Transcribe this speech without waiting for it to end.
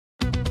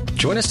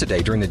Join us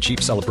today during the Jeep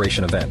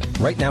Celebration event.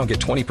 Right now, get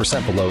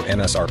 20% below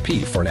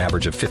MSRP for an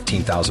average of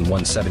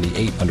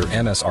 $15,178 under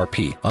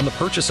MSRP on the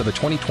purchase of a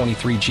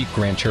 2023 Jeep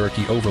Grand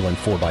Cherokee Overland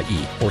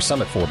 4xE or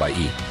Summit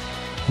 4xE.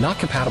 Not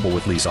compatible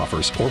with lease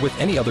offers or with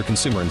any other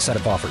consumer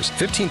incentive offers.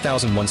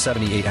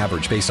 $15,178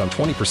 average based on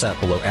 20%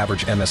 below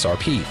average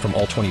MSRP from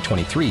all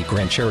 2023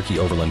 Grand Cherokee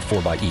Overland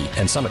 4xE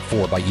and Summit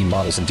 4xE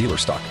models in dealer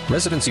stock.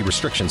 Residency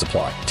restrictions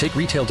apply. Take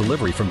retail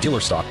delivery from dealer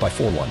stock by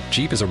 4/1.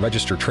 Jeep is a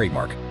registered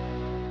trademark.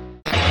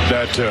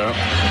 That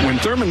when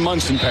Thurman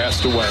Munson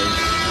passed away,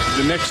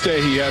 the next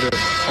day he had an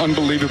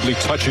unbelievably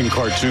touching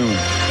cartoon.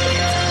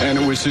 And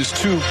it was his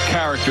two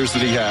characters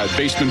that he had,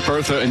 Basement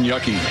Bertha and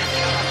Yucky.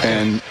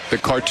 And the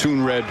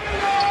cartoon read,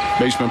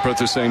 Basement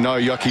Bertha saying, "No,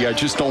 Yucky, I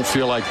just don't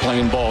feel like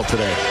playing ball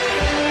today."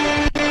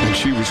 And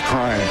she was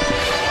crying.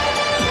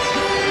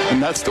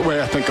 And that's the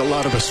way I think a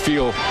lot of us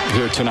feel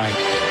here tonight.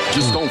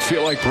 Just don't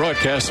feel like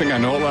broadcasting. I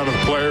know a lot of the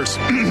players,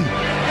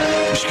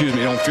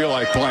 don't feel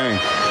like playing.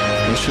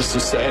 It's just a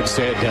sad,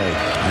 sad day.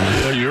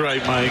 Yeah, you're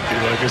right, Mike.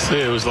 Like I said,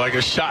 it was like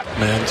a shock,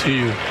 man, to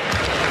you.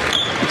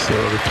 So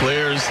the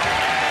players,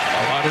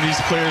 a lot of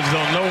these players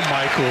don't know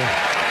Michael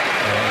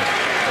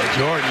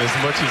Jordan as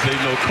much as they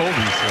know Kobe.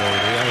 So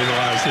they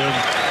idolize him.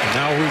 And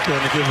now we're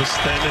going to give a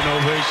standing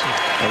ovation.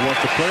 And what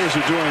the players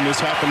are doing, this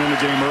happened in the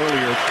game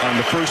earlier, on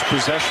the first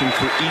possession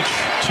for each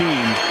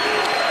team,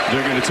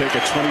 they're going to take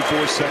a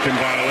 24-second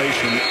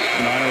violation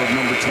in honor of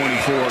number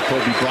 24,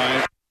 Kobe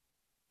Bryant.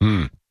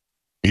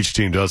 Each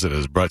team does it,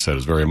 as Brett said.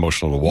 It's very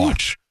emotional to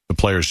watch. The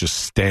players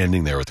just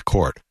standing there at the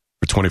court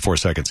for 24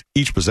 seconds,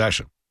 each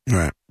possession.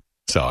 Right.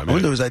 So, I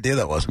wonder whose idea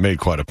that was. Made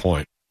quite a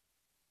point.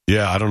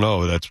 Yeah, I don't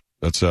know. That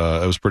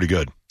was pretty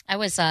good. I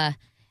was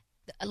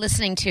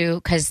listening to,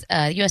 because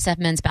USF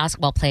men's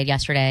basketball played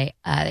yesterday.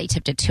 They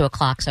tipped at 2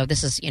 o'clock, so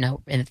this is, in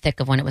the thick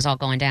of when it was all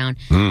going down.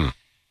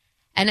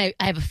 And I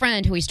have a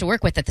friend who I used to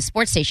work with at the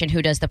sports station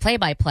who does the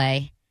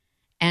play-by-play.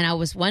 And I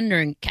was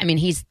wondering,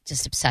 he's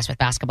just obsessed with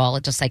basketball,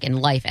 just like in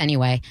life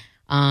anyway.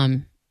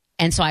 And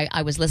so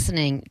I was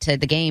listening to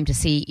the game to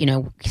see,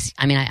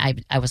 I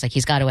was like,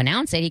 he's got to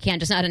announce it. He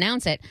can't just not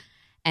announce it.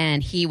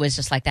 And he was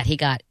just like that. He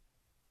got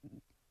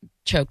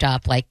choked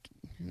up. Like,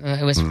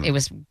 it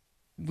was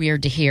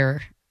weird to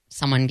hear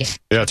someone get.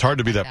 Yeah, it's hard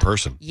to be that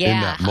person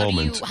in that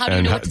moment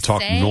and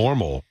talk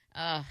normal.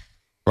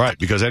 Right,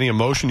 because any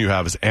emotion you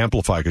have is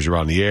amplified because you're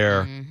on the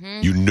air.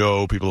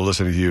 Mm-hmm. People are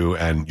listening to you,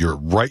 and you're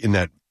right in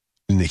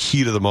the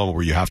heat of the moment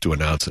where you have to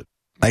announce it.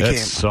 That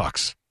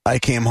sucks. I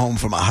came home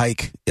from a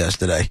hike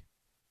yesterday,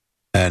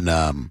 and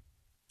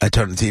I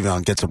turned the TV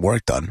on, get some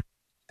work done,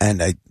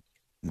 and I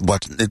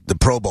watched the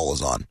Pro Bowl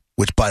is on.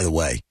 Which, by the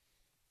way,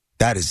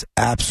 that is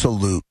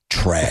absolute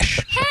trash.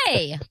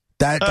 Hey.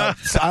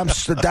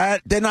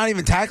 That they're not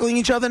even tackling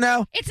each other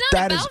now. It's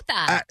not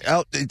that.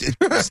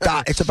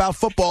 Stop. It's about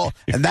football,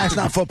 and that's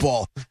not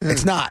football.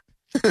 It's not.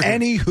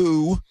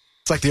 Anywho,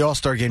 it's like the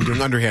All-Star game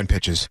doing underhand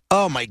pitches.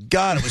 Oh my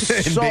God, it was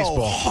so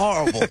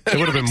horrible. It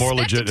would have been more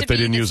legit if they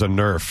didn't use a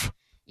Nerf.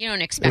 You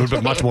don't expect it would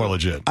have been much more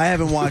legit. I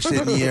haven't watched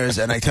it in years,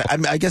 and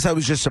I guess I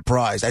was just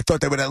surprised. I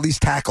thought they would at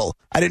least tackle.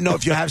 I didn't know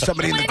if you have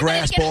somebody in the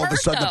grass, all of a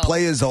sudden the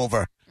play is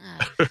over.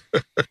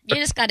 You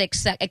just got to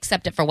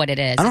accept it for what it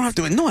is. I don't have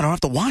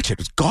to watch it.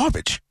 It's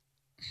garbage.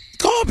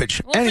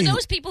 Garbage. Well, for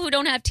those people who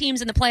don't have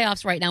teams in the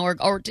playoffs right now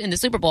or in the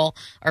Super Bowl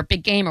or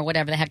big game or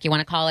whatever the heck you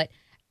want to call it,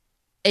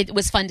 it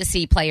was fun to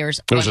see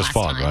players. It was just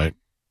fun, right?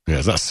 Yeah,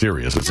 it's not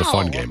serious. It's a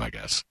fun game, I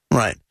guess.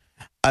 Right.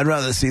 I'd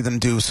rather see them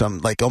do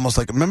some, almost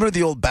like, remember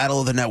the old Battle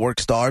of the Network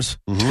Stars?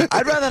 Mm-hmm.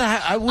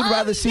 I would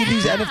rather see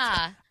these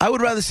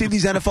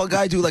NFL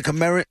guys do like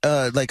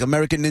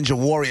American Ninja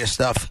Warrior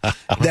stuff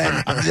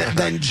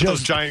than just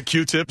those giant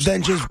Q-tips.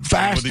 Than just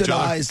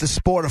bastardize the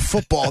sport of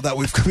football that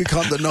we've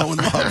become to know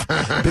and love.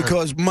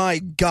 Because my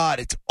God,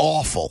 it's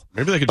awful.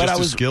 Maybe they could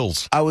just do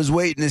skills. I was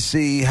waiting to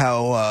see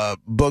how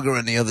Booger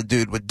and the other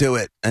dude would do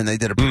it, and they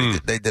did a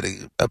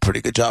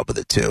pretty good job with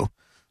it too.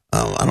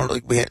 I don't know.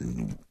 We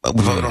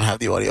don't have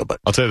the audio, but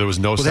I'll tell you, there was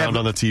no sound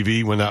on the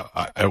TV when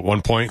at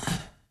one point,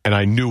 and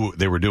I knew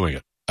they were doing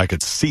it. I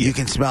could see it. You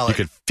can smell it. You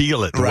could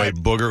feel it. The way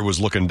Booger was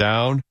looking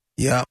down.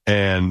 Yeah.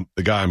 And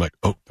the guy, I'm like,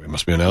 oh, they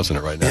must be announcing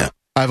it right now. Yeah.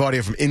 I have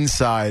audio from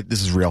inside.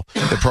 This is real.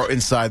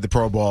 Inside the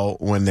Pro Bowl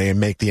when they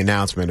make the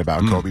announcement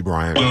about Kobe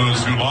Bryant.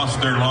 Those who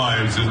lost their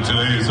lives in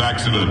today's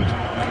accident,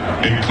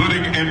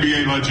 including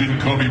NBA legend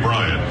Kobe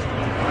Bryant.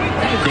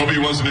 Kobe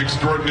was an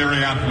extraordinary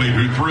athlete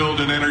who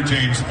thrilled and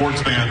entertained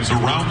sports fans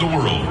around the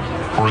world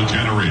for a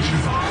generation.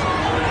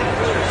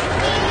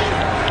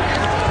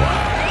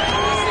 Wow.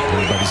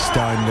 Everybody's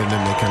stunned, and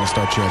then they kind of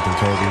start chanting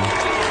Kobe.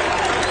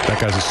 That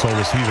guy's a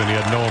soulless heathen. He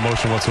had no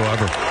emotion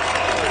whatsoever.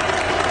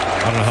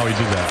 I don't know how he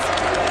did that.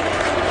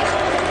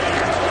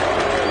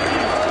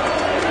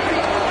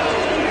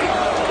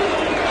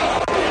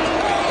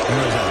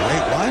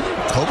 Wait, what?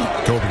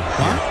 Kobe?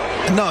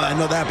 Huh? No, I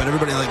know that, but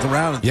everybody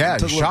around. Yeah,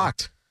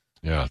 shocked.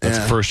 Yeah, that's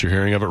the first you're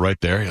hearing of it right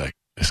there. You're like,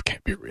 this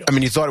can't be real. I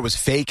mean, you thought it was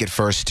fake at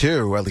first,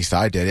 too. At least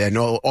I did. I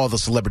know all the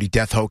celebrity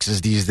death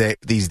hoaxes these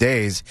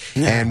days.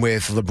 Yeah. And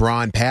with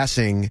LeBron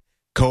passing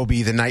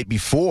Kobe the night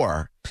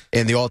before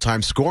in the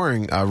all-time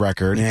scoring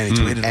record. Yeah, he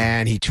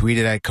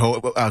tweeted at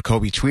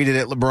Kobe tweeted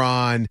at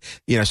LeBron.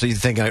 So you're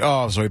thinking, like,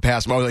 oh, so he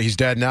passed him. Oh, he's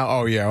dead now?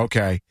 Oh, yeah,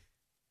 okay.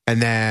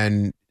 And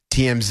then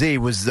TMZ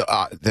was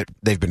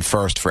they've been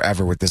first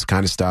forever with this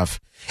kind of stuff.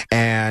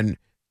 And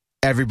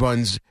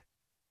everyone's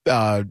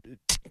saying,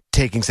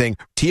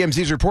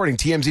 TMZ's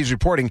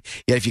reporting.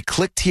 Yet if you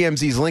click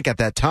TMZ's link at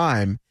that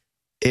time,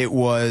 it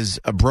was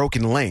a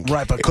broken link.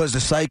 Right, because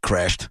the site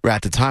crashed.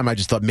 At the time, I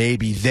just thought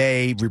maybe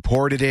they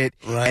reported it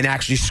and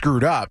actually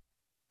screwed up.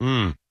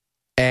 And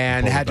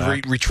had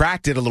to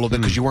retract it a little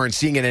bit because you weren't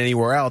seeing it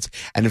anywhere else.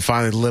 And then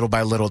finally, little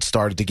by little, it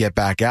started to get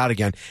back out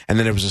again. And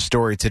then there was a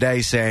story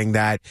today saying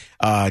that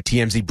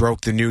TMZ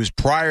broke the news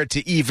prior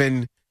to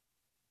even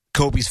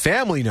Kobe's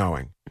family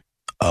knowing.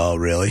 Oh,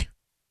 really?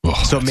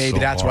 Oh, so maybe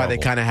that's why they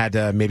kind of had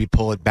to maybe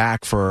pull it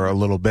back for a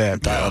little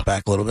bit. Dial it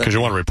back a little bit. Because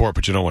you want to report,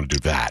 but you don't want to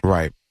do that.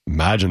 Right.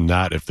 Imagine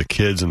that if the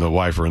kids and the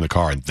wife are in the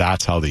car and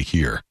that's how they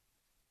hear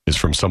is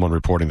from someone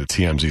reporting that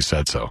TMZ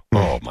said so.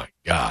 Oh, my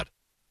God.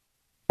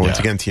 Once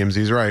again,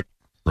 TMZ's right.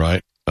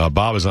 Right.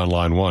 Bob is on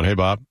line 1. Hey,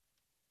 Bob.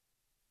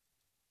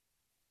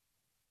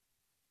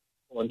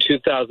 In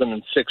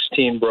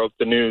 2016 broke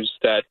the news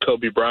that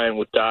Kobe Bryant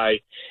would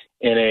die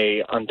in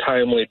a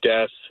untimely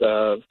death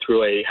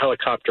through a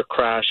helicopter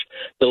crash.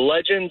 The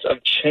Legends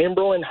of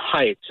Chamberlain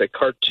Heights, a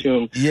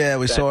cartoon. Yeah,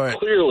 we saw it.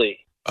 Clearly.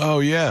 Oh,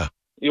 yeah.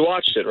 You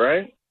watched it,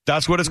 right?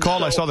 That's what it's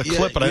called. I saw the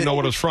clip, but I didn't know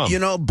what it was from.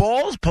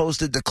 Balls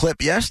posted the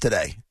clip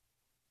yesterday.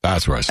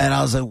 That's where I saw it. And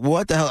I was like,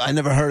 what the hell? I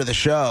never heard of the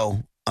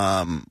show.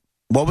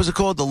 What was it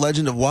called? The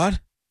Legend of what?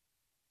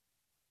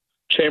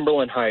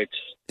 Chamberlain Heights.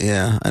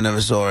 Yeah, I never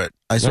saw it.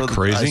 I saw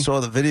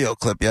the video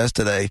clip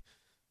yesterday.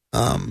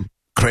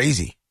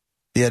 Crazy.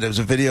 Yeah, there was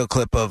a video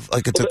clip of,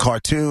 like, it's a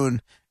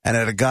cartoon, and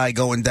had a guy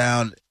going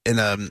down in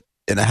a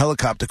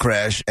helicopter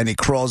crash, and he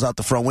crawls out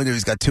the front window.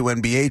 He's got 2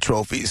 NBA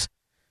trophies.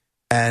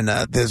 And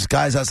there's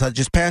guys outside,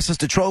 just pass us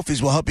the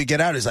trophies, we'll help you get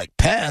out. He's like,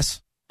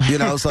 pass?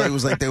 So it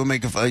was like they were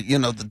making,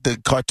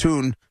 the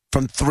cartoon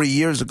from 4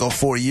 years ago,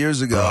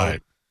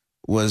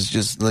 was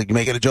just like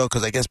making a joke,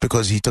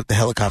 because he took the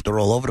helicopter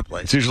all over the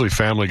place. It's usually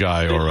Family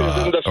Guy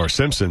or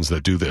Simpsons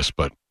that do this,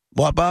 but...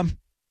 What, Bob?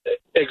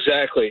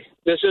 Exactly.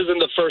 This isn't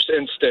the first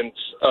instance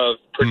of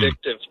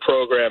predictive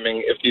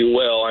programming, if you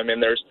will. I mean,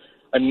 there's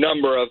a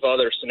number of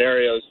other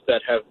scenarios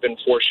that have been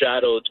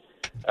foreshadowed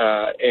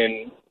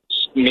in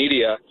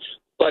media.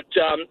 But,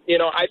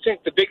 I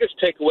think the biggest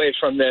takeaway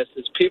from this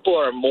is people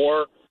are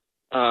more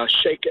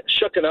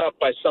shooken up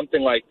by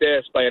something like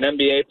this, by an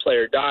NBA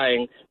player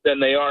dying, than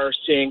they are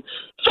seeing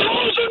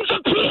thousands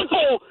of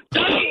people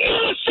dying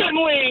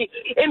innocently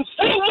in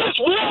fruitless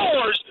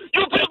wars.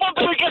 You people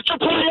better get your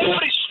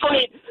priorities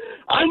straight.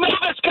 I know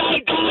this guy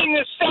dying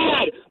is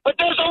sad, but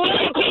there's a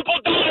lot of people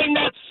dying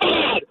that's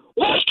sad.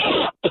 Wake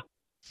up!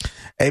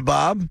 Hey,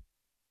 Bob?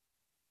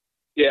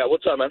 Yeah,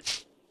 what's up, man?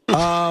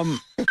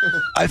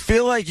 I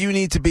feel like you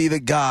need to be the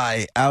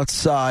guy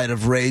outside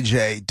of Ray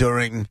J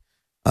during,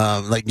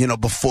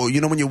 before,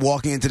 when you're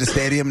walking into the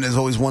stadium, there's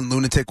always one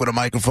lunatic with a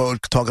microphone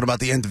talking about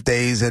the end of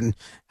days and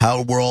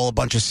how we're all a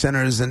bunch of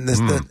sinners. And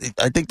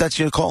I think that's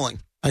your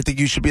calling. I think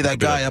you should be that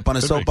guy up on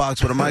a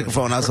soapbox with a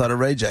microphone outside of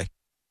Ray J.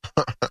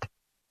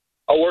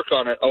 I'll work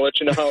on it. I'll let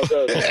you know how it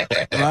goes.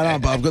 Right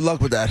on, Bob. Good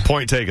luck with that.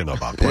 Point taken, though,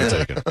 Bob. Point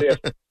taken.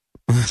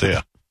 See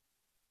ya.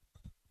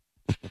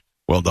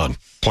 Well done.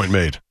 Point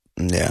made.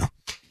 Yeah.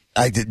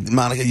 I did,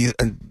 Monica,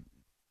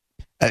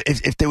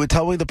 if they would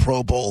tell me the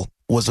Pro Bowl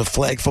was a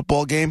flag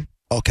football game,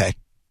 okay.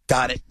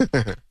 Got it.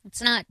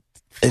 It's not.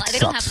 They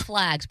don't have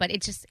flags, but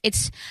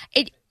it's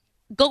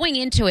going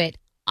into it,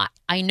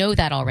 I know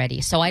that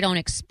already, so I don't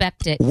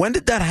expect it. When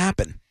did that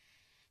happen?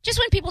 Just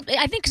when people,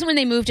 I think when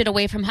they moved it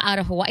away from out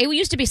of Hawaii. It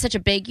used to be such a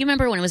big, you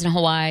remember when it was in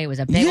Hawaii, it was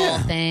a big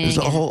old thing. It was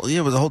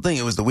a whole thing.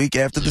 It was the week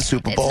after the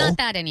Super Bowl. It's not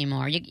that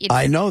anymore.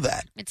 I know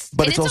that.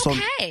 But it's also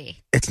okay.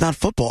 It's not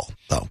football,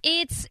 though.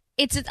 It's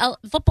a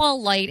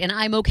football light, and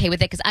I'm okay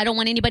with it because I don't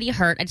want anybody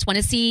hurt. I just want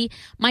to see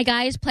my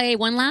guys play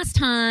one last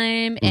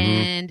time,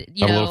 and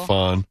have a little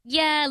fun.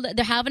 Yeah,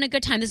 they're having a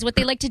good time. This is what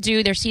they like to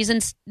do. Their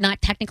season's not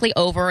technically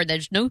over.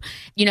 There's no,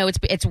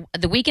 it's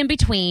the week in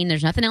between.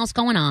 There's nothing else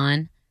going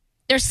on.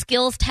 There's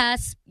skills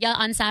tests,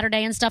 on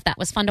Saturday and stuff. That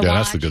was fun to watch. Yeah,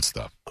 that's the good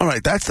stuff. All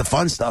right, that's the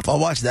fun stuff. I'll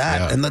watch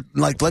that. Yeah. And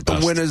let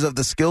the winners of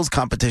the skills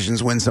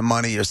competitions win some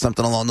money or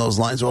something along those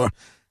lines, or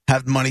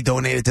have money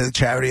donated to the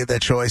charity of their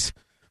choice.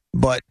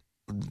 But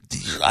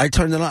I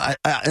turned it on.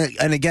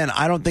 And again,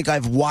 I don't think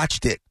I've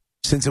watched it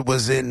since it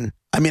was in.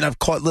 I mean, I've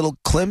caught little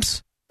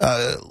glimpses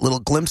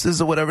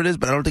or whatever it is,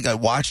 but I don't think I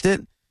watched it.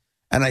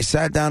 And I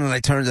sat down and I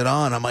turned it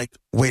on. I'm like,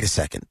 wait a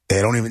second.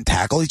 They don't even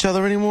tackle each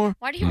other anymore?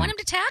 Why do you want them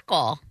to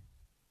tackle?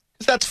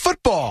 That's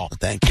football.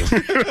 Thank you.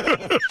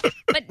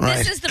 But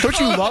this is the Don't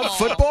Pro you love Bowl.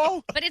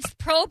 football? But it's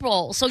Pro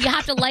Bowl, so you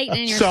have to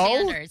lighten your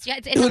standards. Yeah,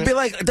 it would be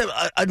like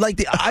I'd like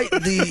the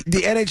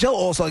NHL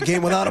All-Star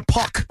game without a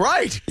puck.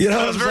 Right. You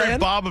know That's what I'm very saying?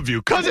 Bob of you,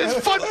 because it's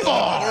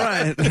football.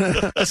 Right.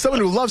 As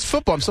someone who loves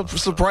football, I'm so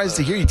surprised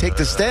to hear you take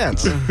this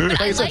stance. I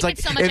like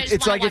it so much. I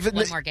just want to watch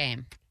one more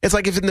game. It's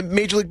like if in the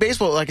Major League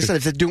Baseball, like I said,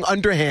 if they're doing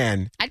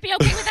underhand. I'd be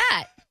okay with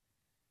that.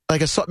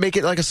 Make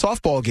it like a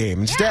softball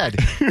game instead.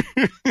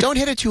 Yeah. Don't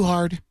hit it too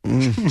hard.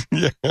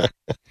 Yeah.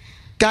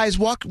 Guys,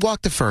 walk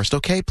to first,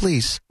 okay,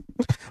 please.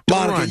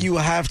 Monica, you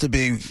have to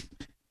be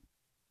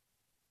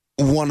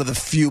one of the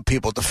few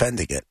people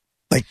defending it.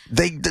 Like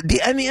the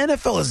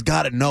NFL has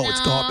got to know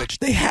it's garbage.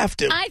 They have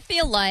to. I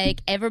feel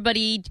like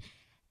everybody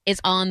is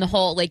on the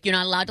whole, like, you're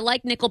not allowed to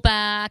like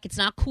Nickelback. It's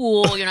not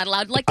cool. You're not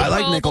allowed to like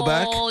the Pro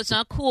Bowl. It's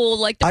not cool.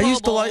 Like the Pro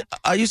Bowl.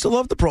 I used to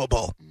love the Pro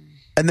Bowl,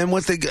 and then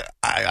once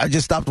I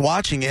just stopped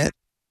watching it.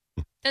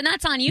 Then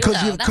that's on you,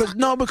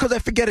 though. Because I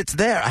forget it's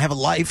there. I have a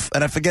life,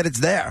 and I forget it's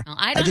there. No,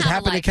 I just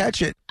happen to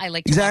catch it. I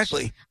like to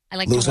exactly. I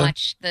like to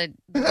watch the.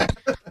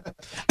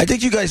 I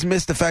think you guys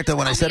missed the fact that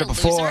when I said it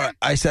before, loser?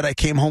 I said I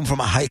came home from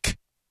a hike.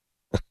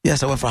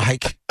 Yes, I went for a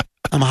hike.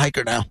 I'm a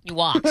hiker now. You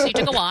walk. So you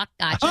took a walk.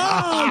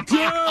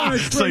 Gotcha.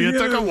 So you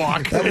took a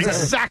walk.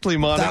 Exactly,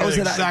 Monica.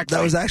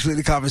 That was actually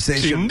the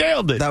conversation. She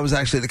nailed it. That was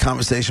actually the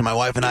conversation my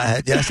wife and I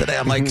had yesterday.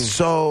 I'm like,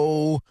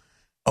 so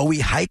are we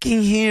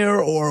hiking here,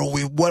 or are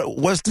we?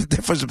 What's the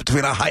difference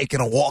between a hike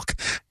and a walk?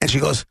 And she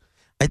goes,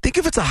 I think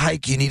if it's a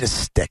hike, you need a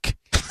stick.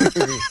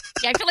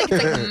 Yeah, I feel like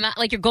it's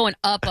like you're going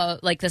up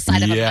like the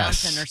side of a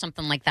mountain or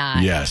something like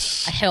that.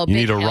 Yes. A hill. You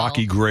need a hill.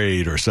 rocky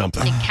grade or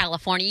something. In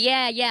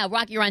California. Yeah.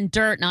 Rocky, you're on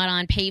dirt, not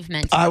on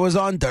pavement. I was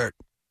on dirt.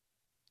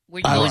 Were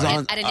you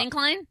at an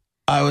incline?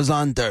 I was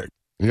on dirt.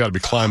 You got to be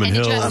climbing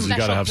hills. You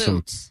got to have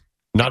boots.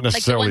 not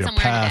necessarily a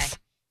path.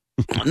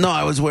 No,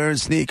 I was wearing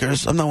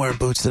sneakers. I'm not wearing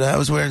boots today. I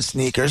was wearing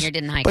sneakers. You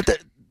didn't hike. But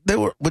they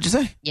were, what'd you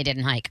say? You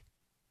didn't hike.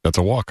 That's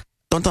a walk.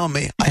 Don't tell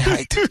me. I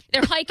hiked.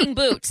 They're hiking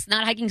boots,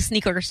 not hiking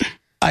sneakers.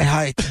 I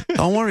hiked.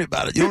 Don't worry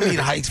about it. You don't need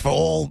hikes for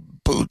all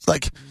boots.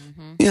 Like,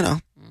 you know.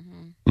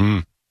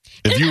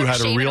 If you had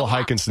a real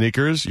hike in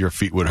sneakers, your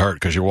feet would hurt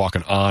because you're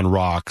walking on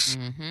rocks.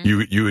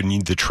 You would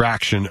need the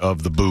traction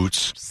of the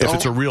boots if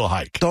it's a real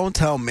hike. Don't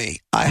tell me.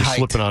 You're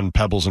slipping on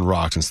pebbles and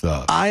rocks and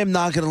stuff. I am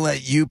not going to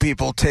let you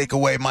people take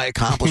away my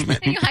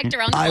accomplishment. You hiked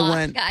around the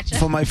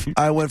block.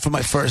 I went for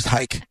my first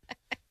hike.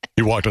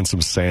 You walked on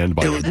some sand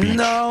by the beach.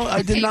 No,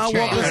 I did not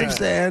walk on some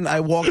sand. I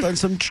walked on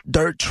some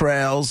dirt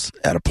trails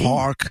at a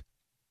park.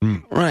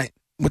 Right,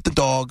 with the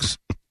dogs.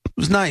 It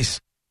was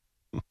nice.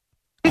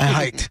 I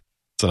hiked.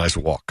 It's a nice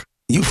walk.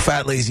 You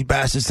fat, lazy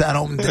bastards sat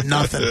home and did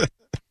nothing.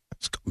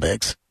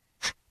 Scumbags.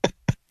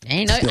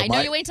 I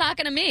know you ain't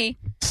talking to me.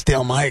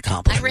 Steal my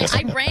accomplishments.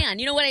 I ran.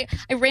 You know what?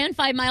 I ran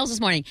 5 miles this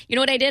morning. You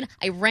know what I did?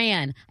 I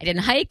ran. I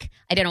didn't hike.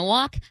 I didn't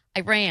walk.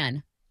 I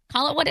ran.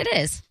 Call it what it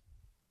is.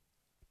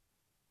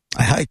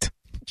 I hiked.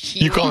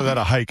 You calling that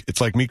a hike? It's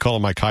like me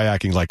calling my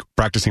kayaking like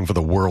practicing for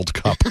the World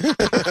Cup. No, you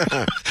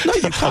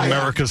kayaked.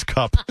 America's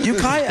Cup. You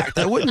kayaked.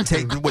 I wouldn't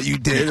take what you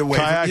did away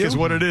Kayak from you. is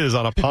what it is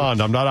on a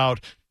pond. I'm not out,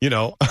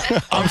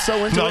 I'm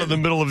so into not it. in the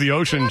middle of the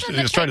ocean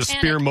just trying to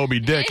spear Moby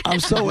Dick. I'm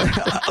so into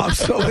it.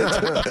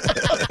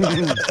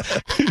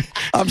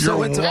 You're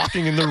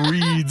walking in the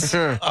reeds.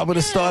 I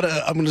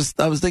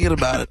was thinking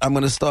about it. I'm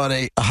going to start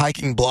a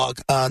hiking blog.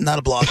 Not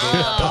a blog, a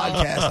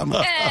podcast.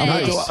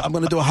 I'm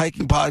going to do a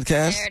hiking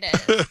podcast. There it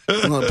is.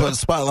 I'm going to put a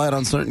spotlight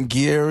on certain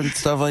gear and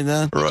stuff like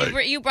that.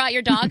 Right. You brought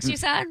your dogs, you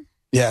said?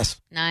 Yes.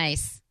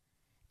 Nice.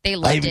 They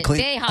loved it.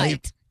 They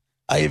hiked.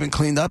 I even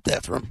cleaned up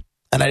after them.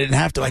 And I didn't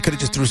have to. I could have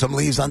just threw some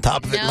leaves on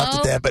top of it and left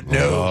it there, but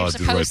no. You're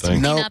supposed to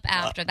clean up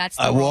after. That's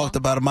the I rule. walked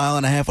about 1.5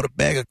 miles with a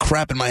bag of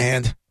crap in my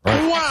hand.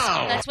 Right.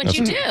 Wow. That's what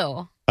you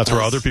do. That's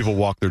where other people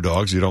walk their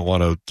dogs. You don't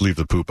want to leave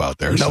the poop out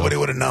there. Nobody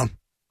would have known.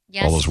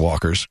 Yes. All those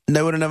walkers.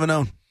 They would have never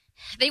known.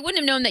 They wouldn't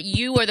have known that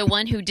you were the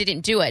one who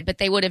didn't do it, but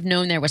they would have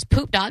known there was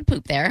dog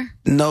poop there.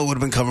 No, it would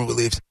have been covered with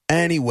leaves.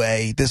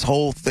 Anyway, this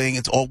whole thing,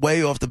 it's all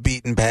way off the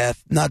beaten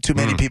path. Not too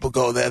many people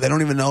go there. They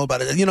don't even know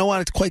about it. You know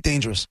what? It's quite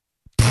dangerous.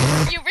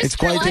 It's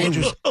quite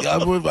dangerous.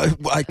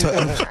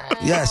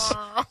 Yes,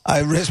 I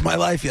risked my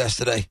life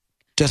yesterday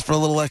just for a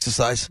little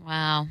exercise.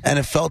 Wow. And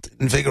it felt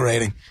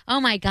invigorating. Oh,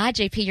 my God,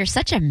 JP, you're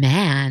such a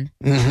man.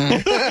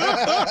 Thank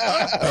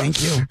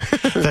you.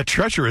 That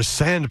treacherous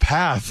sand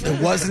path.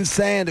 It wasn't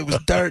sand. It was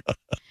dirt.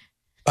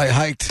 I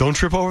hiked. Don't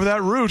trip over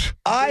that root.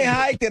 I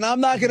hiked, and I'm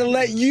not going to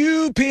let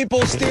you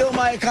people steal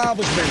my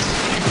accomplishments.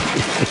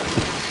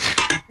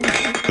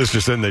 This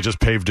just in, they just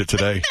paved it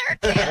today.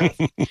 They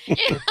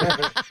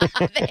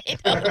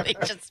totally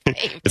just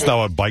paved it. It's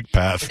now a bike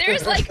path.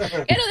 There's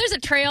there's a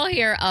trail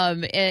here.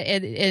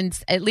 In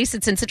at least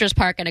it's in Citrus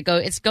Park, and it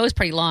goes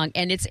pretty long,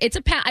 and it's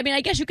a path. I mean,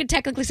 I guess you could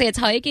technically say it's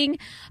hiking,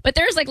 but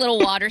there's like little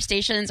water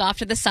stations off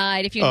to the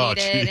side if you need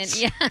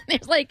it,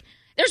 and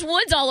there's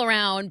woods all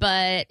around,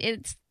 but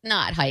it's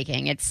not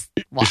hiking. It's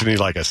walking. You should need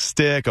like a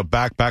stick, a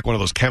backpack, one of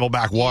those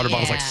Camelback water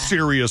bottles, like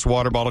serious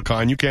water bottle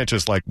kind. You can't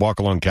just like walk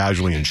along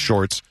casually in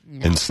shorts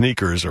and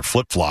sneakers or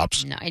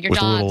flip-flops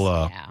with a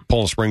little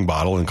Poland Spring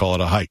bottle and call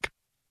it a hike.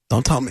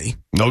 Don't tell me.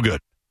 No good.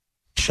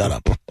 Shut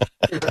up.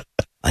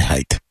 I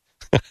hiked.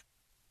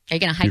 Are you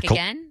going to hike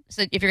again?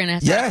 So if you're going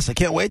to, yes, I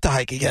can't wait to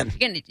hike again.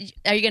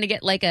 Are you going to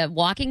get like a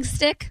walking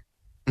stick?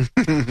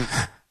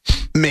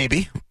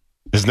 Maybe.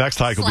 His next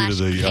hike will be to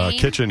the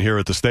kitchen here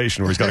at the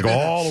station, where he's got to go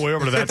all the way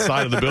over to that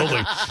side of the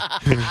building.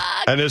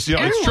 And it's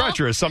it's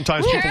treacherous.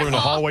 Sometimes people are in the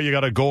hallway, you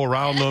got to go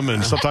around them,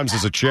 and sometimes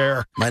there's a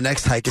chair. My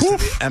next hike is to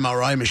the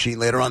MRI machine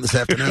later on this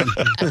afternoon.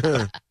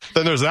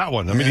 Then there's that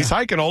one. I mean, he's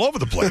hiking all over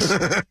the place.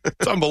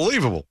 It's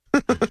unbelievable.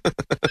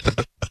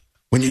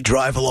 When you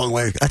drive a long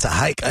way, that's a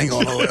hike. I ain't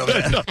going all the way over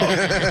there.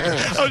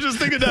 I was just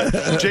thinking that.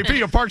 JP,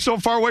 you parked so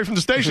far away from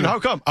the station. How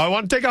come? I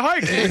want to take a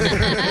hike.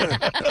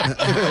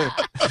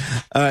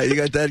 All right, you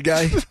got that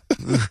guy?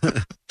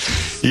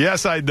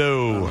 Yes, I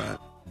do. Right.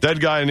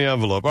 Dead guy in the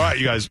envelope. All right,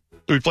 you guys.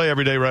 We play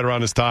every day right around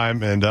this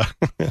time, and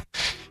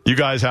you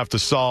guys have to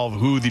solve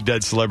who the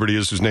dead celebrity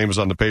is whose name is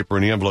on the paper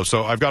in the envelope.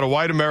 So I've got a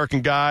white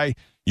American guy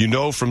you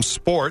know from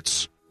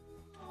sports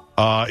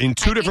in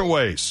two different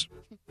ways.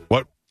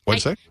 What did you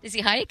say? Does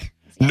he hike?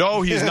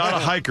 No, he's not a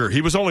hiker. He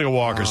was only a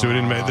walker, so he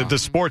didn't. The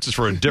sports is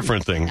for a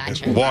different thing.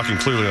 Gotcha. Walking,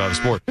 clearly not a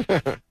sport.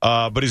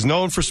 But he's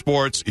known for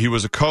sports. He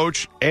was a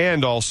coach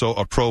and also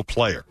a pro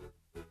player.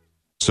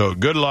 So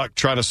good luck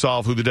trying to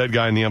solve who the dead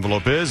guy in the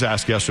envelope is.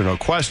 Ask yes or no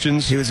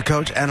questions. He was a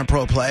coach and a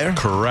pro player?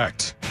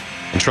 Correct.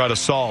 And try to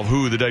solve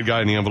who the dead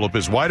guy in the envelope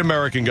is. White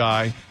American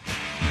guy,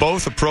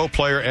 both a pro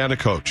player and a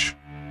coach.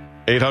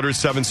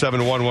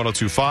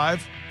 800-771-1025,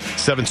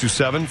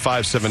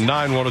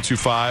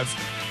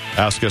 727-579-1025.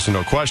 Ask yes or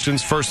no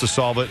questions. First to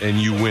solve it, and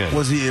you win.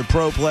 Was he a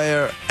pro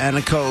player and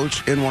a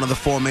coach in one of the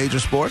four major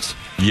sports?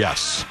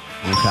 Yes.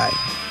 Okay.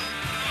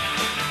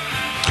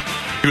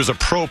 He was a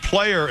pro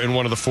player in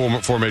one of the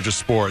four major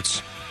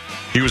sports.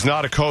 He was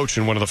not a coach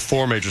in one of the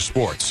four major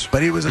sports.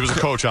 But he was a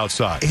coach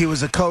outside. He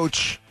was a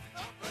coach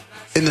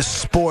in the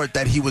sport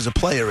that he was a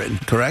player in,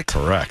 correct?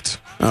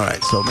 Correct. All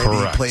right, so maybe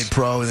he played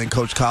pro and then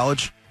coached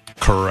college?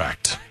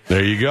 Correct.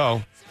 There you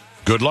go.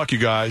 Good luck, you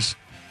guys.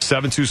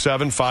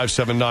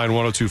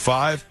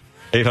 727-579-1025,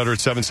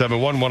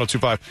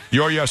 800-771-1025.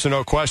 Your yes or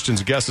no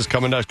questions. Guess is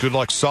coming next. Good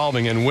luck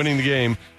solving and winning the game